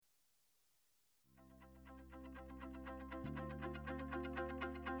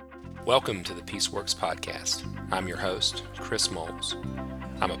Welcome to the Peaceworks Podcast. I'm your host, Chris Moles.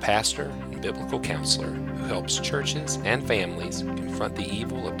 I'm a pastor and biblical counselor who helps churches and families confront the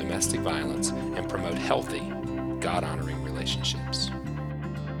evil of domestic violence and promote healthy, God-honoring relationships.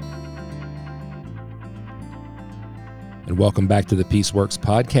 And welcome back to the Peaceworks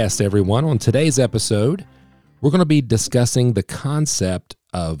Podcast, everyone. On today's episode, we're going to be discussing the concept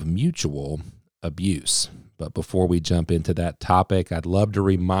of mutual abuse. But before we jump into that topic, I'd love to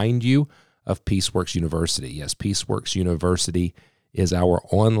remind you of Peaceworks University. Yes, Peaceworks University is our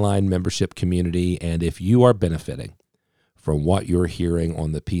online membership community, and if you are benefiting from what you're hearing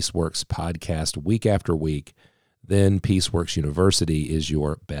on the Peaceworks podcast week after week, then Peaceworks University is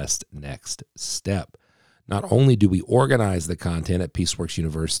your best next step. Not only do we organize the content at Peaceworks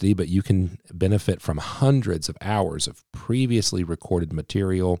University, but you can benefit from hundreds of hours of previously recorded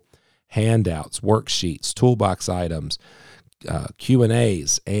material, handouts, worksheets, toolbox items,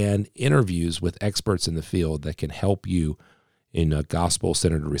 Q&As, and interviews with experts in the field that can help you in a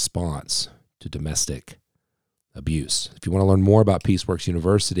gospel-centered response to domestic abuse. If you want to learn more about Peaceworks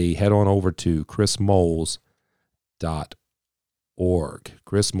University, head on over to chrismoles.org,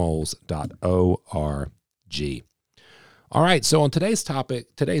 chrismoles.org. All right, so on today's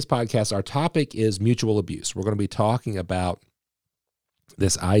podcast, our topic is mutual abuse. We're going to be talking about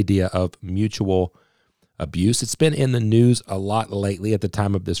this idea of mutual abuse. It's been in the news a lot lately at the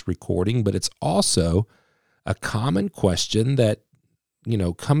time of this recording, but it's also a common question that,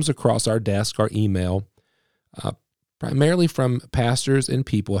 comes across our desk, our email, primarily from pastors and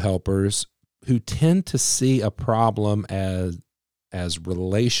people helpers who tend to see a problem as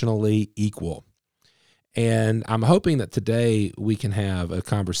relationally equal. And I'm hoping that today we can have a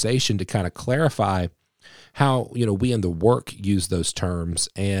conversation to kind of clarify how, we in the work use those terms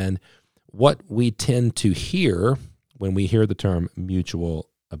and what we tend to hear when we hear the term mutual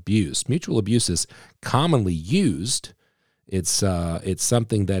abuse. Mutual abuse is commonly used. It's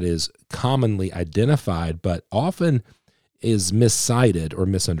something that is commonly identified, but often is miscited or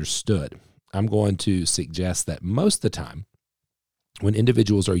misunderstood. I'm going to suggest that most of the time, when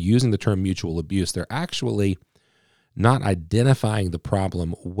individuals are using the term mutual abuse, they're actually not identifying the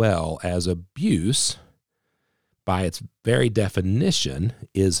problem well, as abuse, by its very definition,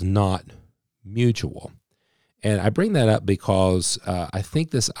 is not mutual. And I bring that up because I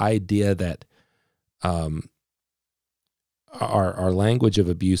think this idea that our language of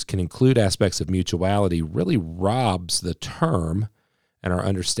abuse can include aspects of mutuality really robs the term and our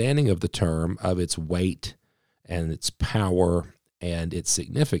understanding of the term of its weight and its power and its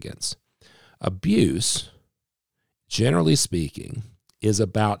significance. Abuse, generally speaking, is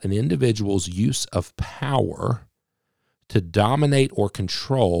about an individual's use of power to dominate or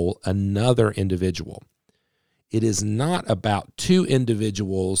control another individual. It is not about two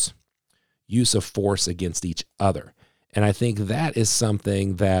individuals' use of force against each other. And I think that is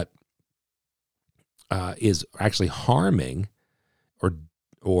something that is actually harming or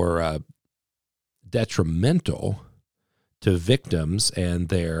detrimental to victims and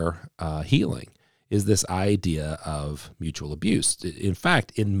their healing, is this idea of mutual abuse. In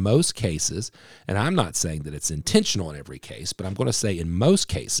fact, in most cases, and I'm not saying that it's intentional in every case, but I'm going to say in most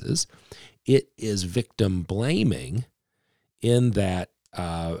cases, it is victim blaming in that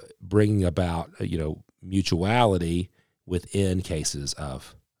bringing about, mutuality within cases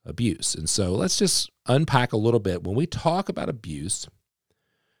of abuse. And so let's just unpack a little bit. When we talk about abuse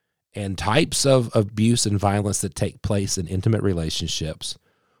and types of abuse and violence that take place in intimate relationships,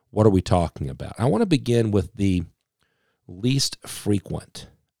 what are we talking about? I want to begin with the least frequent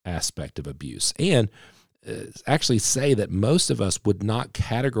aspect of abuse and actually say that most of us would not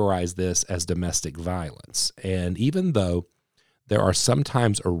categorize this as domestic violence. And even though there are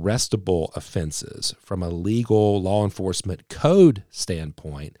sometimes arrestable offenses from a legal law enforcement code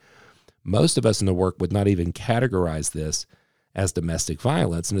standpoint, most of us in the work would not even categorize this as domestic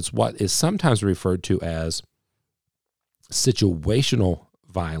violence. And it's what is sometimes referred to as situational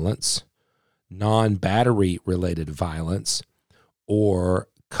violence, non-battery related violence, or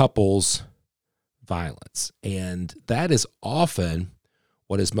couples violence. And that is often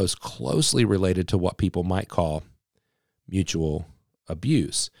what is most closely related to what people might call mutual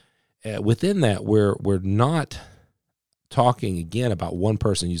abuse. Within that, we're not talking again about one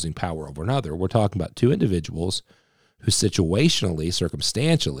person using power over another. We're talking about two individuals who situationally,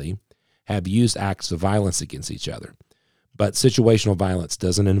 circumstantially, have used acts of violence against each other. But situational violence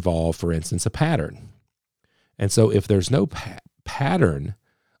doesn't involve, for instance, a pattern. And so if there's no pattern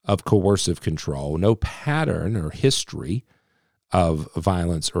of coercive control, no pattern or history of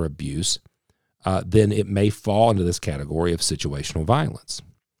violence or abuse, then it may fall into this category of situational violence.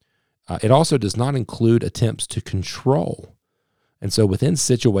 It also does not include attempts to control. And so within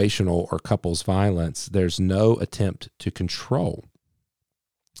situational or couples violence, there's no attempt to control.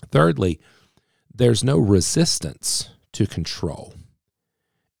 Thirdly, there's no resistance to control.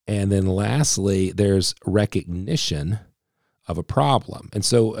 And then lastly, there's recognition of a problem. And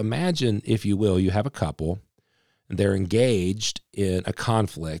so imagine, if you will, you have a couple and they're engaged in a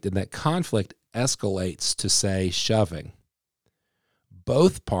conflict, and that conflict escalates to, say, shoving.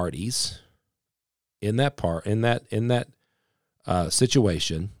 Both parties in that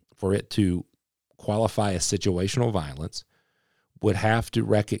situation, for it to qualify as situational violence, would have to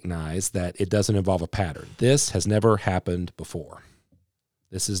recognize that it doesn't involve a pattern. This has never happened before.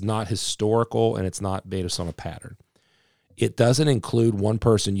 This is not historical, and it's not based on a pattern. It doesn't include one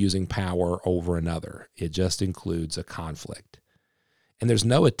person using power over another. It just includes a conflict. And there's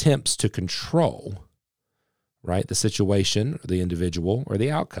no attempts to control, right, the situation, or the individual, or the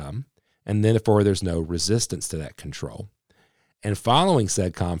outcome. And therefore, there's no resistance to that control. And following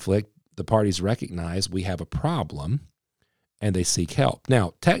said conflict, the parties recognize we have a problem, and they seek help.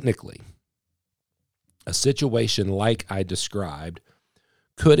 Now, technically, a situation like I described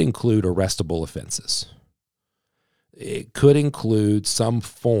could include arrestable offenses. It could include some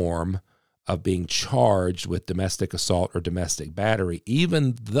form of being charged with domestic assault or domestic battery,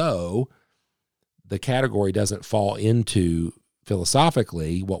 even though the category doesn't fall into,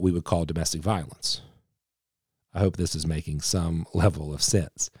 philosophically, what we would call domestic violence. I hope this is making some level of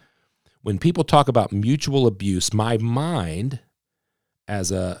sense. When people talk about mutual abuse, my mind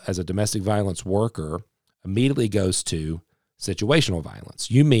as a domestic violence worker immediately goes to situational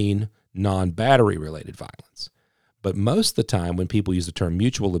violence. You mean non-battery related violence. But most of the time when people use the term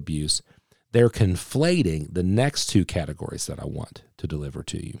mutual abuse, they're conflating the next two categories that I want to deliver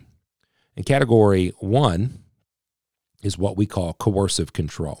to you. And category one is what we call coercive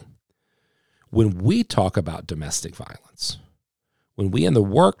control. When we talk about domestic violence, when we in the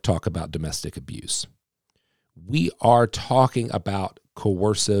work talk about domestic abuse, we are talking about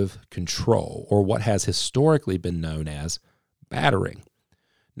coercive control, or what has historically been known as battering.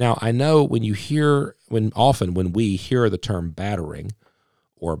 Now, I know when we hear the term battering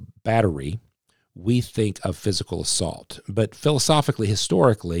or battery, we think of physical assault. But philosophically,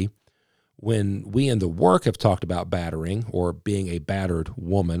 historically, when we in the work have talked about battering or being a battered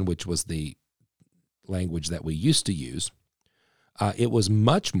woman, which was the language that we used to use, it was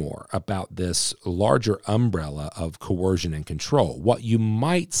much more about this larger umbrella of coercion and control. What you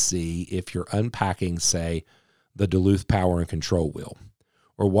might see if you're unpacking, say, the Duluth Power and Control Wheel,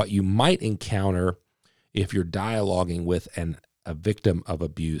 or what you might encounter if you're dialoguing with a victim of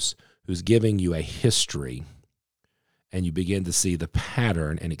abuse who's giving you a history, and you begin to see the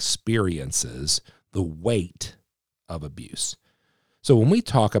pattern and experiences the weight of abuse. So when we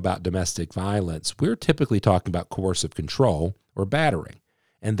talk about domestic violence, we're typically talking about coercive control or battering,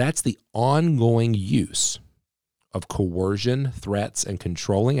 and that's the ongoing use of coercion, threats, and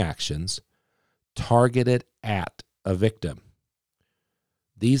controlling actions targeted at a victim.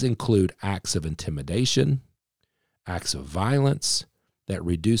 These include acts of intimidation, acts of violence that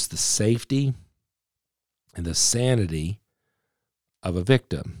reduce the safety and the sanity of a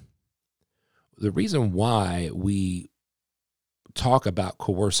victim. The reason why we talk about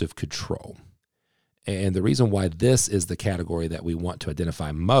coercive control, and the reason why this is the category that we want to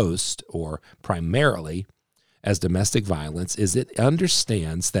identify most or primarily as domestic violence, is it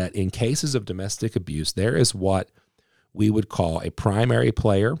understands that in cases of domestic abuse, there is what we would call a primary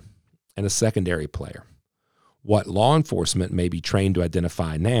player and a secondary player. What law enforcement may be trained to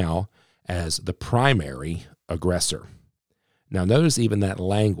identify now as the primary aggressor. Now, notice even that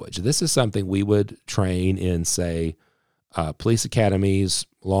language. This is something we would train in, say, police academies,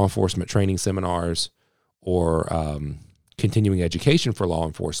 law enforcement training seminars, or continuing education for law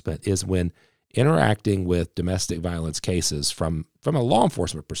enforcement, is when interacting with domestic violence cases from a law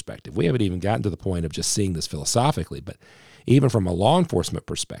enforcement perspective. We haven't even gotten to the point of just seeing this philosophically, but even from a law enforcement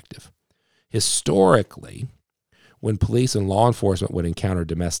perspective, historically, when police and law enforcement would encounter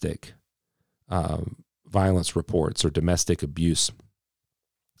domestic violence reports or domestic abuse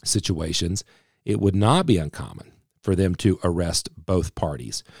situations, it would not be uncommon for them to arrest both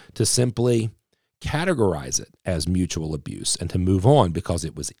parties, to simply categorize it as mutual abuse and to move on because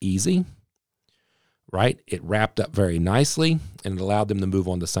it was easy, right? It wrapped up very nicely and it allowed them to move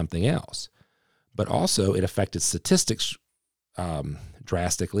on to something else. But also it affected statistics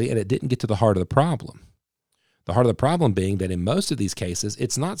drastically, and it didn't get to the heart of the problem. The heart of the problem being that in most of these cases,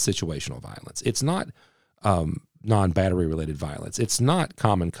 it's not situational violence. It's not non-battery related violence. It's not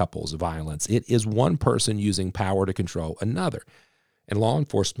common couples violence. It is one person using power to control another. And law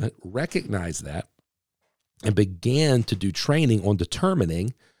enforcement recognized that and began to do training on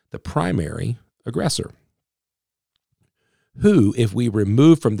determining the primary aggressor, who, if we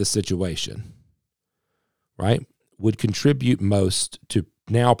remove from the situation, right, would contribute most to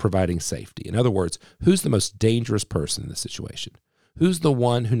now providing safety. In other words, who's the most dangerous person in the situation? Who's the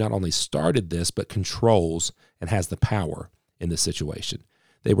one who not only started this, but controls and has the power in the situation?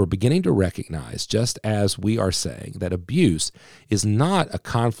 They were beginning to recognize, just as we are saying, that abuse is not a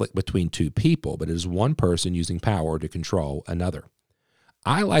conflict between two people, but it is one person using power to control another.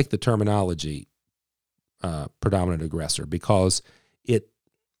 I like the terminology predominant aggressor because it,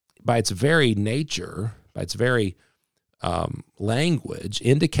 by its very nature, by its very language,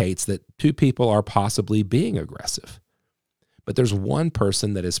 indicates that two people are possibly being aggressive. But there's one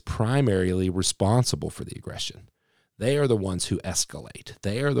person that is primarily responsible for the aggression. They are the ones who escalate.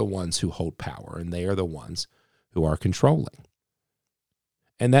 They are the ones who hold power, and they are the ones who are controlling.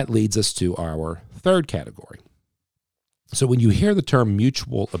 And that leads us to our third category. So when you hear the term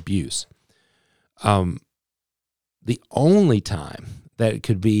mutual abuse, the only time that it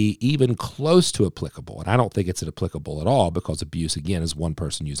could be even close to applicable, and I don't think it's applicable at all because abuse, again, is one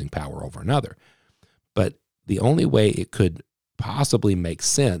person using power over another, but the only way it could possibly make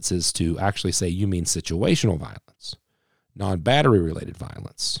sense is to actually say you mean situational violence, non-battery related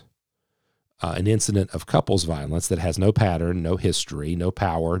violence, an incident of couples violence that has no pattern, no history, no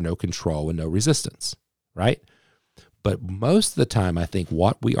power, no control, and no resistance, right? But most of the time, I think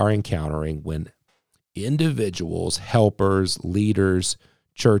what we are encountering when individuals, helpers, leaders,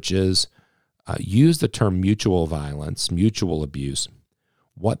 churches use the term mutual violence, mutual abuse,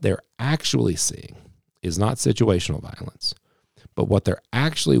 what they're actually seeing is not situational violence, but what they're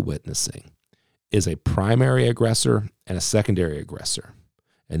actually witnessing is a primary aggressor and a secondary aggressor,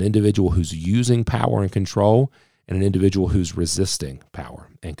 an individual who's using power and control and an individual who's resisting power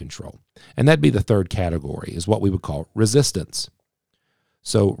and control. And that'd be the third category, is what we would call resistance.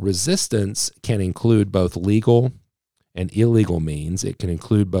 So resistance can include both legal and illegal means. It can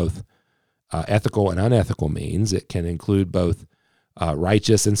include both ethical and unethical means. It can include both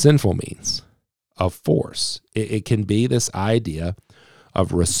righteous and sinful means of force. It can be this idea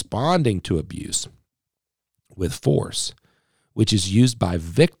of responding to abuse with force, which is used by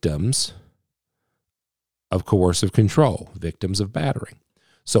victims of coercive control, victims of battering.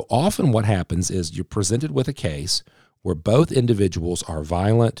 So often what happens is you're presented with a case where both individuals are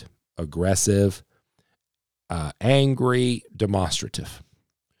violent, aggressive, angry, demonstrative.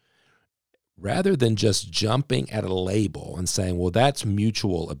 Rather than just jumping at a label and saying, well, that's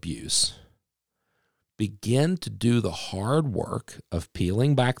mutual abuse, begin to do the hard work of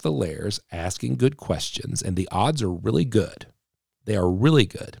peeling back the layers, asking good questions, and the odds are really good. They are really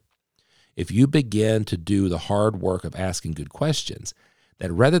good. If you begin to do the hard work of asking good questions,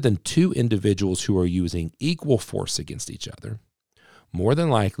 that rather than two individuals who are using equal force against each other, more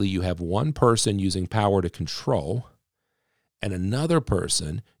than likely you have one person using power to control and another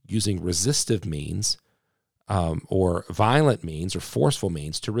person using resistive means or violent means or forceful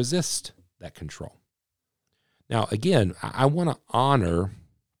means to resist that control. Now, again, I want to honor,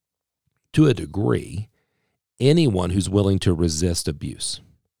 to a degree, anyone who's willing to resist abuse.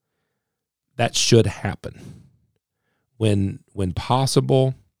 That should happen. When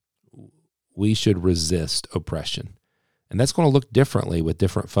possible, we should resist oppression. And that's going to look differently with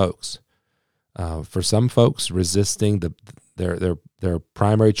different folks. For some folks, resisting their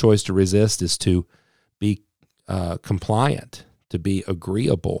primary choice to resist is to be compliant, to be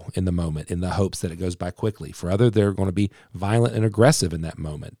agreeable in the moment in the hopes that it goes by quickly. For others, they're going to be violent and aggressive in that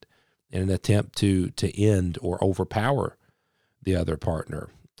moment in an attempt to end or overpower the other partner.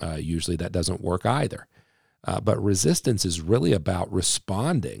 Usually that doesn't work either. But resistance is really about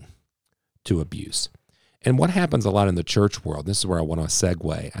responding to abuse. And what happens a lot in the church world, this is where I want to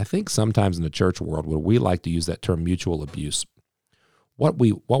segue. I think sometimes in the church world, where we like to use that term mutual abuse, what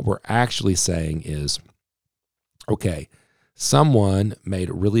we're actually saying is, okay, someone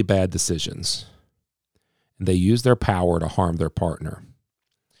made really bad decisions, and they used their power to harm their partner.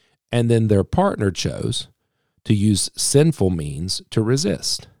 And then their partner chose to use sinful means to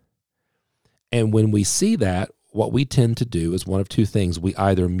resist. And when we see that, what we tend to do is one of two things. We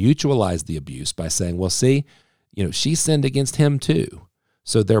either mutualize the abuse by saying, well, see, she sinned against him too,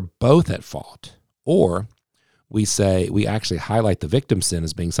 so they're both at fault. Or we say, we actually highlight the victim's sin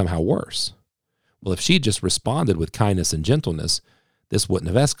as being somehow worse. Well, if she just responded with kindness and gentleness, this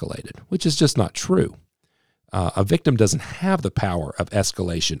wouldn't have escalated, which is just not true. A victim doesn't have the power of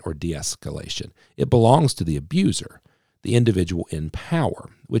escalation or de-escalation. It belongs to the abuser, the individual in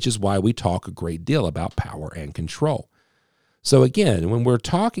power, which is why we talk a great deal about power and control. So again, when we're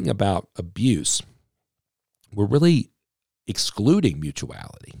talking about abuse, we're really excluding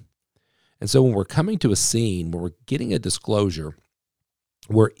mutuality. And so when we're coming to a scene where we're getting a disclosure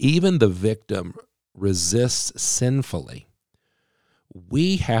where even the victim resists sinfully,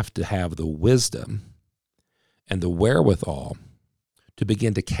 we have to have the wisdom and the wherewithal to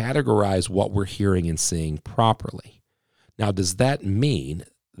begin to categorize what we're hearing and seeing properly. Now, does that mean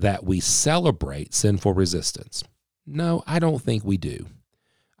that we celebrate sinful resistance? No, I don't think we do.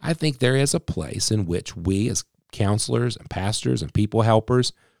 I think there is a place in which we as counselors and pastors and people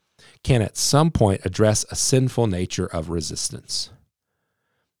helpers can at some point address a sinful nature of resistance.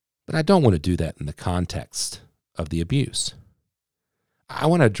 But I don't want to do that in the context of the abuse. I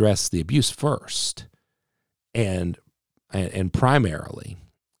want to address the abuse first and primarily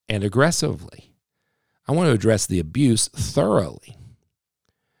and aggressively. I want to address the abuse thoroughly.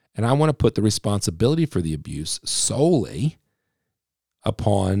 And I want to put the responsibility for the abuse solely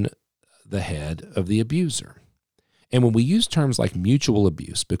upon the head of the abuser. And when we use terms like mutual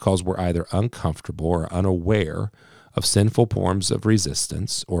abuse because we're either uncomfortable or unaware of sinful forms of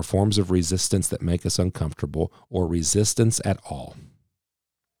resistance or forms of resistance that make us uncomfortable or resistance at all,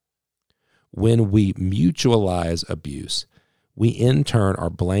 when we mutualize abuse, we in turn are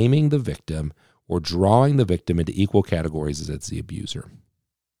blaming the victim or drawing the victim into equal categories as the abuser.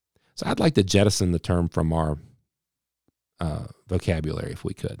 So I'd like to jettison the term from our vocabulary if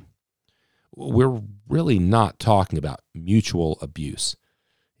we could. We're really not talking about mutual abuse.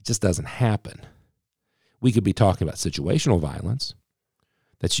 It just doesn't happen. We could be talking about situational violence.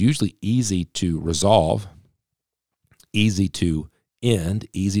 That's usually easy to resolve, easy to end,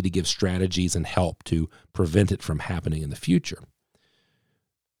 easy to give strategies and help to prevent it from happening in the future.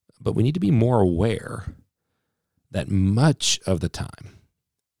 But we need to be more aware that much of the time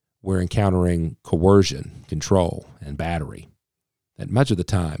we're encountering coercion, control, and battery. That much of the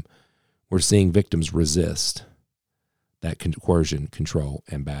time we're seeing victims resist that coercion, control,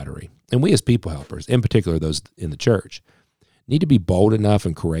 and battery. And we as people helpers, in particular those in the church, need to be bold enough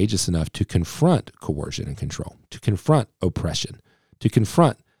and courageous enough to confront coercion and control, to confront oppression, to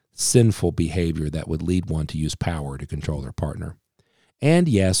confront sinful behavior that would lead one to use power to control their partner. And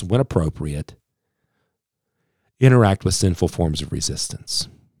yes, when appropriate, interact with sinful forms of resistance.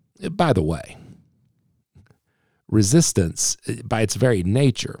 By the way, resistance, by its very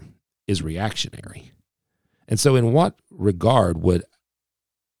nature, is reactionary. And so in what regard would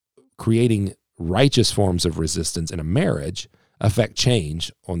creating righteous forms of resistance in a marriage affect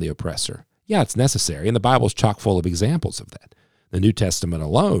change on the oppressor? Yeah, it's necessary, and the Bible's chock full of examples of that. The New Testament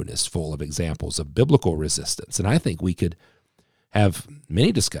alone is full of examples of biblical resistance, and I think we could have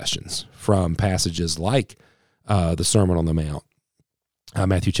many discussions from passages like the Sermon on the Mount,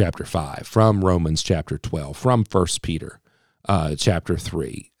 Matthew chapter 5, from Romans chapter 12, from 1 Peter chapter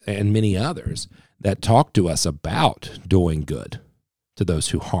 3, and many others that talk to us about doing good to those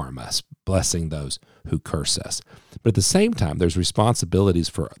who harm us, blessing those who curse us. But at the same time, there's responsibilities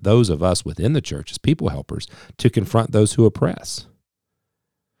for those of us within the church as people helpers to confront those who oppress,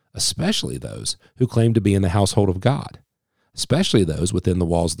 especially those who claim to be in the household of God, especially those within the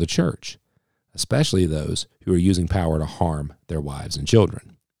walls of the church, especially those who are using power to harm their wives and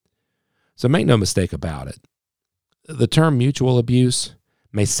children. So make no mistake about it. The term mutual abuse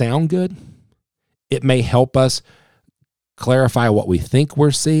may sound good. It may help us clarify what we think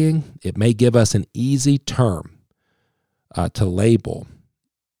we're seeing. It may give us an easy term to label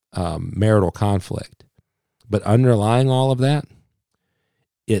marital conflict. But underlying all of that,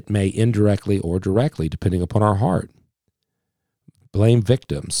 it may indirectly or directly, depending upon our heart, blame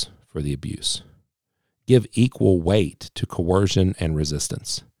victims for the abuse. Give equal weight to coercion and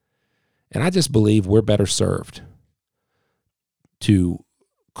resistance. And I just believe we're better served to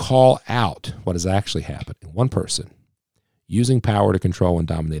call out what is actually happening. One person using power to control and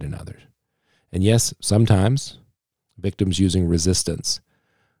dominate another. And yes, sometimes victims using resistance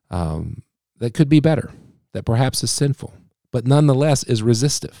that could be better, that perhaps is sinful, but nonetheless is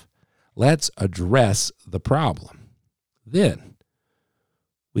resistive. Let's address the problem. Then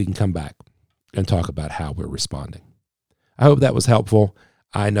we can come back and talk about how we're responding. I hope that was helpful.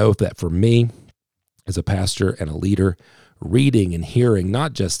 I know that for me, as a pastor and a leader, reading and hearing,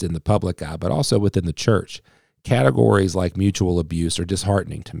 not just in the public eye, but also within the church, categories like mutual abuse are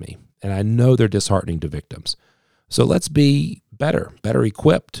disheartening to me. And I know they're disheartening to victims. So let's be better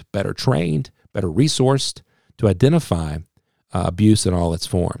equipped, better trained, better resourced to identify abuse in all its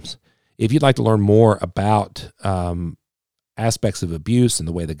forms. If you'd like to learn more about aspects of abuse and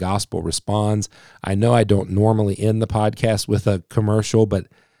the way the gospel responds, I know I don't normally end the podcast with a commercial, but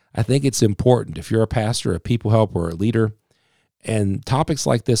I think it's important. If you're a pastor, a people helper, or a leader, and topics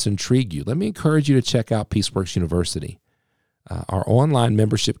like this intrigue you, let me encourage you to check out Peaceworks University. Our online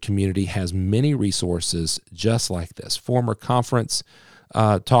membership community has many resources just like this. Former conference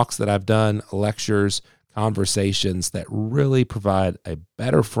talks that I've done, lectures, conversations that really provide a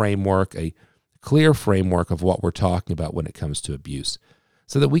better framework, a clear framework of what we're talking about when it comes to abuse,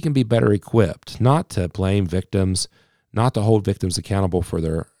 so that we can be better equipped, not to blame victims, not to hold victims accountable for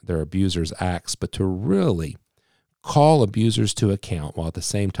their abusers' acts, but to really call abusers to account while at the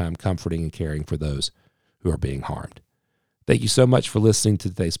same time comforting and caring for those who are being harmed. Thank you so much for listening to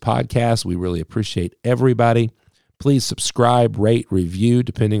today's podcast. We really appreciate everybody. Please subscribe, rate, review,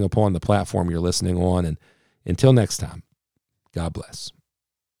 depending upon the platform you're listening on. And until next time, God bless.